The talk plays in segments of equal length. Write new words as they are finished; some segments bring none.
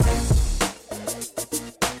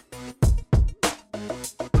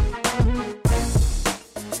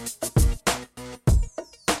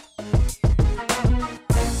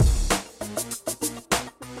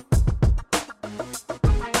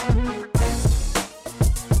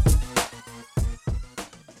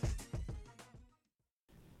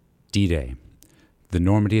D-Day. The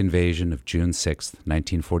Normandy invasion of June 6,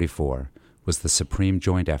 1944, was the supreme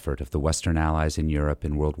joint effort of the Western Allies in Europe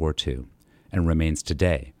in World War II, and remains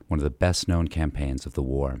today one of the best-known campaigns of the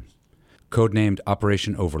war. Codenamed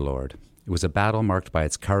Operation Overlord, it was a battle marked by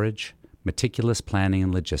its courage, meticulous planning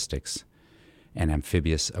and logistics, and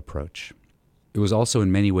amphibious approach. It was also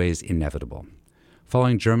in many ways inevitable.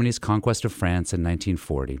 Following Germany's conquest of France in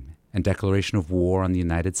 1940 and declaration of war on the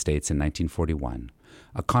United States in 1941,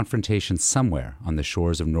 a confrontation somewhere on the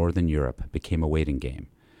shores of northern Europe became a waiting game,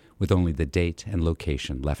 with only the date and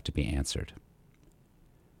location left to be answered.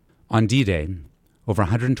 On D-Day, over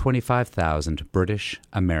 125,000 British,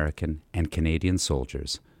 American, and Canadian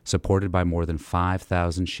soldiers, supported by more than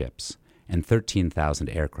 5,000 ships and 13,000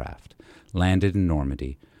 aircraft, landed in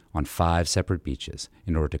Normandy on 5 separate beaches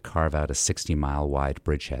in order to carve out a 60-mile-wide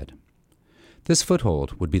bridgehead. This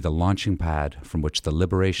foothold would be the launching pad from which the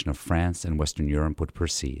liberation of France and Western Europe would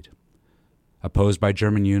proceed. Opposed by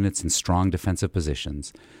German units in strong defensive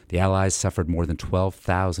positions, the Allies suffered more than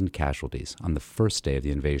 12,000 casualties on the first day of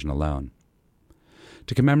the invasion alone.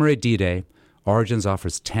 To commemorate D-Day, Origins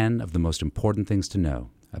offers 10 of the most important things to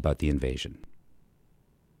know about the invasion.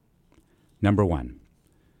 Number 1.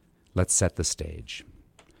 Let's set the stage.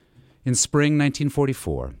 In spring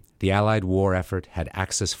 1944, the Allied war effort had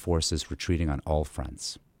Axis forces retreating on all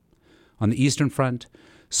fronts. On the Eastern Front,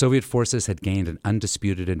 Soviet forces had gained an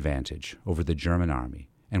undisputed advantage over the German army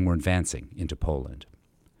and were advancing into Poland.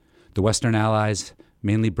 The Western Allies,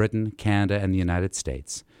 mainly Britain, Canada, and the United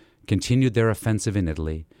States, continued their offensive in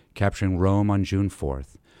Italy, capturing Rome on June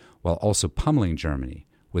 4th, while also pummeling Germany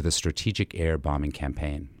with a strategic air bombing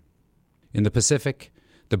campaign. In the Pacific,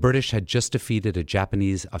 the British had just defeated a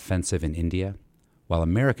Japanese offensive in India, while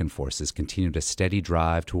American forces continued a steady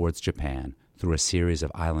drive towards Japan through a series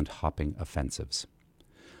of island-hopping offensives.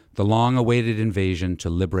 The long-awaited invasion to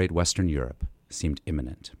liberate Western Europe seemed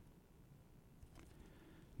imminent.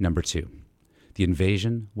 Number 2. The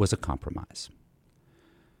invasion was a compromise.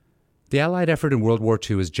 The Allied effort in World War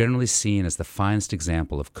II is generally seen as the finest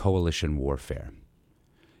example of coalition warfare.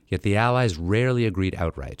 Yet the Allies rarely agreed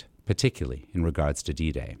outright, particularly in regards to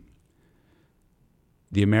D-Day.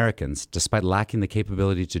 The Americans, despite lacking the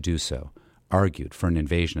capability to do so, argued for an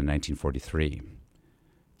invasion in 1943.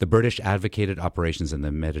 The British advocated operations in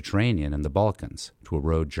the Mediterranean and the Balkans to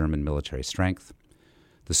erode German military strength.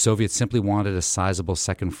 The Soviets simply wanted a sizable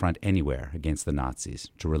second front anywhere against the Nazis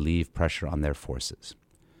to relieve pressure on their forces.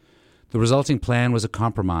 The resulting plan was a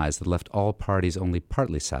compromise that left all parties only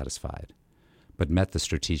partly satisfied, but met the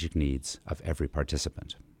strategic needs of every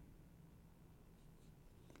participant.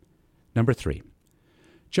 Number 3.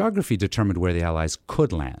 Geography determined where the Allies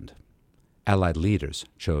could land. Allied leaders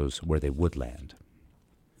chose where they would land.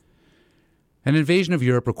 An invasion of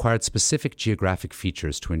Europe required specific geographic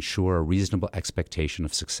features to ensure a reasonable expectation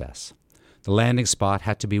of success. The landing spot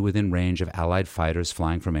had to be within range of Allied fighters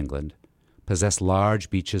flying from England, possess large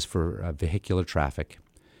beaches for vehicular traffic,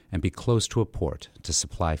 and be close to a port to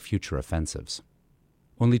supply future offensives.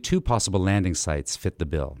 Only 2 possible landing sites fit the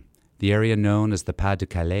bill: the area known as the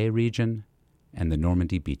Pas-de-Calais region and the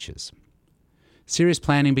Normandy beaches. Serious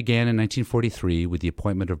planning began in 1943 with the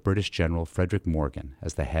appointment of British General Frederick Morgan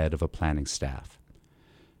as the head of a planning staff.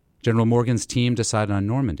 General Morgan's team decided on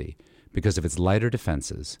Normandy because of its lighter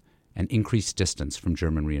defenses and increased distance from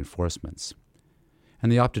German reinforcements.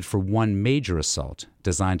 And they opted for one major assault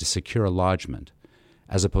designed to secure a lodgment,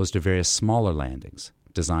 as opposed to various smaller landings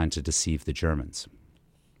designed to deceive the Germans.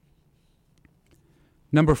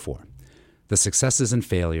 Number 4. The successes and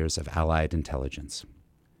failures of Allied intelligence.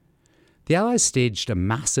 The Allies staged a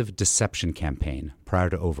massive deception campaign prior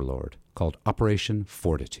to Overlord called Operation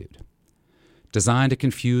Fortitude. Designed to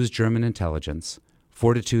confuse German intelligence,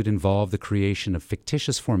 Fortitude involved the creation of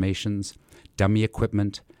fictitious formations, dummy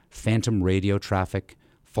equipment, phantom radio traffic,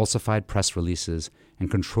 falsified press releases,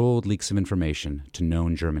 and controlled leaks of information to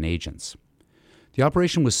known German agents. The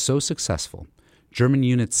operation was so successful, German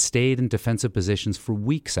units stayed in defensive positions for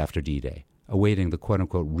weeks after D-Day, awaiting the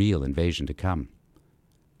quote-unquote real invasion to come.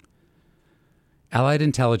 Allied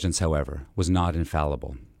intelligence, however, was not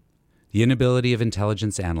infallible. The inability of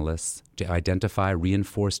intelligence analysts to identify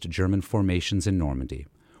reinforced German formations in Normandy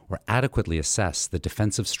or adequately assess the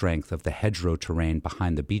defensive strength of the hedgerow terrain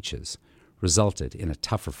behind the beaches resulted in a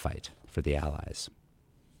tougher fight for the Allies.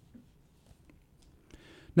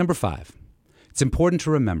 Number 5. It's important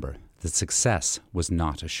to remember that success was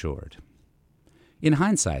not assured. In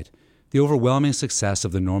hindsight, the overwhelming success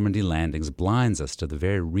of the Normandy landings blinds us to the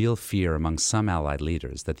very real fear among some Allied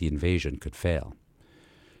leaders that the invasion could fail.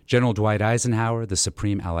 General Dwight Eisenhower, the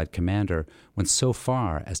Supreme Allied Commander, went so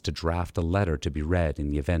far as to draft a letter to be read in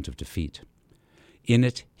the event of defeat. In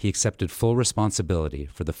it, he accepted full responsibility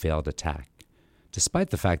for the failed attack, despite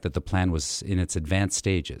the fact that the plan was in its advanced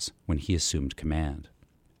stages when he assumed command.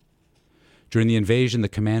 During the invasion, the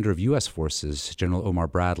commander of U.S. forces, General Omar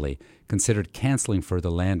Bradley, considered canceling further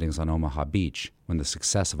landings on Omaha Beach when the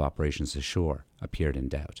success of operations ashore appeared in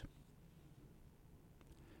doubt.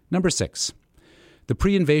 Number 6. The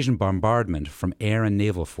pre-invasion bombardment from air and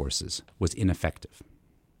naval forces was ineffective.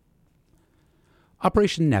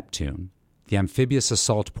 Operation Neptune, the amphibious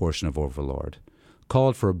assault portion of Overlord,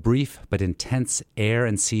 called for a brief but intense air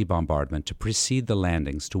and sea bombardment to precede the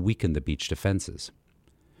landings to weaken the beach defenses.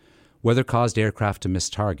 Weather caused aircraft to miss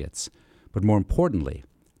targets, but more importantly,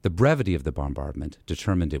 the brevity of the bombardment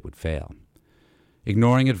determined it would fail.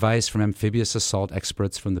 Ignoring advice from amphibious assault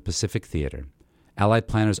experts from the Pacific Theater, Allied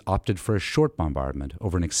planners opted for a short bombardment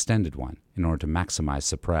over an extended one in order to maximize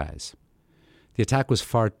surprise. The attack was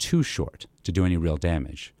far too short to do any real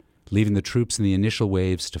damage, leaving the troops in the initial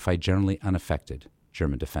waves to fight generally unaffected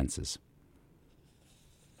German defenses.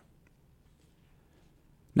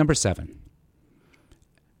 Number 7.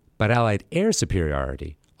 But Allied air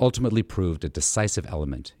superiority ultimately proved a decisive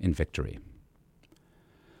element in victory.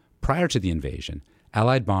 Prior to the invasion,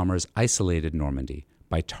 Allied bombers isolated Normandy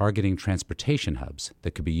by targeting transportation hubs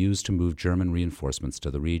that could be used to move German reinforcements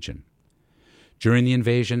to the region. During the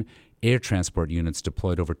invasion, air transport units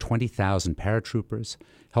deployed over 20,000 paratroopers,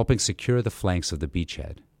 helping secure the flanks of the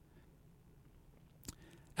beachhead.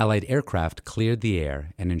 Allied aircraft cleared the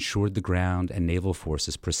air and ensured the ground and naval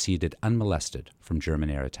forces proceeded unmolested from German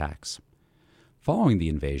air attacks. Following the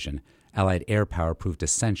invasion, Allied air power proved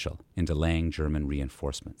essential in delaying German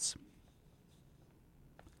reinforcements.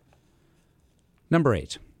 Number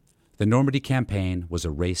 8. The Normandy campaign was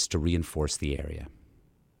a race to reinforce the area.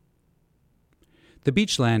 The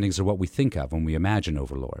beach landings are what we think of when we imagine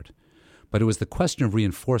Overlord, but it was the question of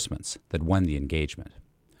reinforcements that won the engagement.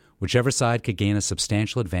 Whichever side could gain a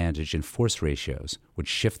substantial advantage in force ratios would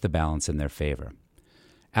shift the balance in their favor.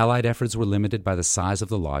 Allied efforts were limited by the size of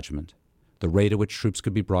the lodgment, the rate at which troops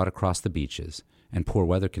could be brought across the beaches, and poor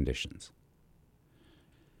weather conditions.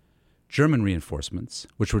 German reinforcements,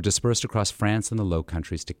 which were dispersed across France and the Low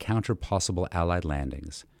Countries to counter possible Allied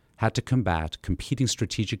landings, had to combat competing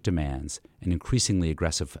strategic demands and increasingly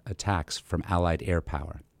aggressive attacks from Allied air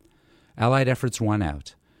power. Allied efforts won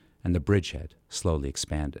out, and the bridgehead slowly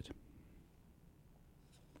expanded.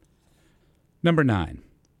 Number 9.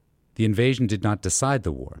 The invasion did not decide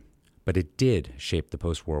the war, but it did shape the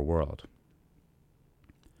post-war world.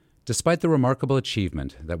 Despite the remarkable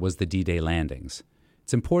achievement that was the D-Day landings,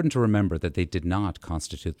 it's important to remember that they did not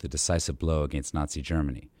constitute the decisive blow against Nazi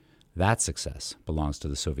Germany. That success belongs to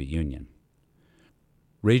the Soviet Union.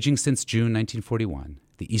 Raging since June 1941,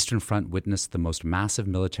 the Eastern Front witnessed the most massive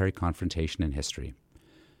military confrontation in history.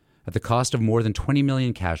 At the cost of more than 20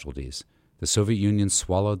 million casualties, the Soviet Union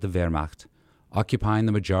swallowed the Wehrmacht, occupying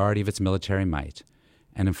the majority of its military might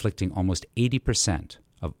and inflicting almost 80%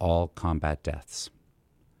 of all combat deaths.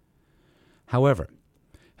 However,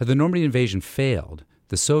 had the Normandy invasion failed,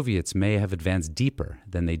 the Soviets may have advanced deeper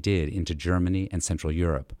than they did into Germany and Central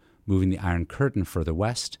Europe, moving the Iron Curtain further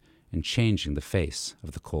west and changing the face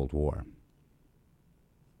of the Cold War.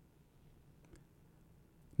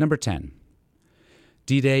 Number 10.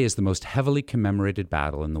 D-Day is the most heavily commemorated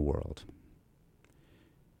battle in the world.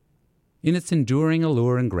 In its enduring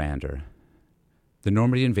allure and grandeur, the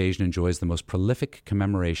Normandy invasion enjoys the most prolific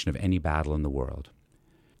commemoration of any battle in the world.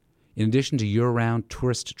 In addition to year-round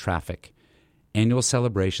tourist traffic, annual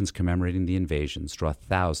celebrations commemorating the invasions draw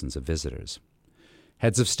thousands of visitors.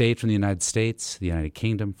 Heads of state from the United States, the United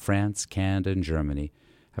Kingdom, France, Canada, and Germany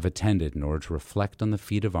have attended in order to reflect on the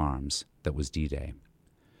feat of arms that was D-Day.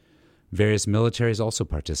 Various militaries also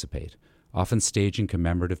participate, often staging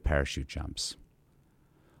commemorative parachute jumps.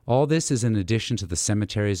 All this is in addition to the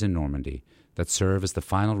cemeteries in Normandy that serve as the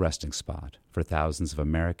final resting spot for thousands of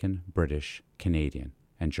American, British, Canadian,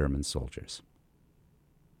 and German soldiers.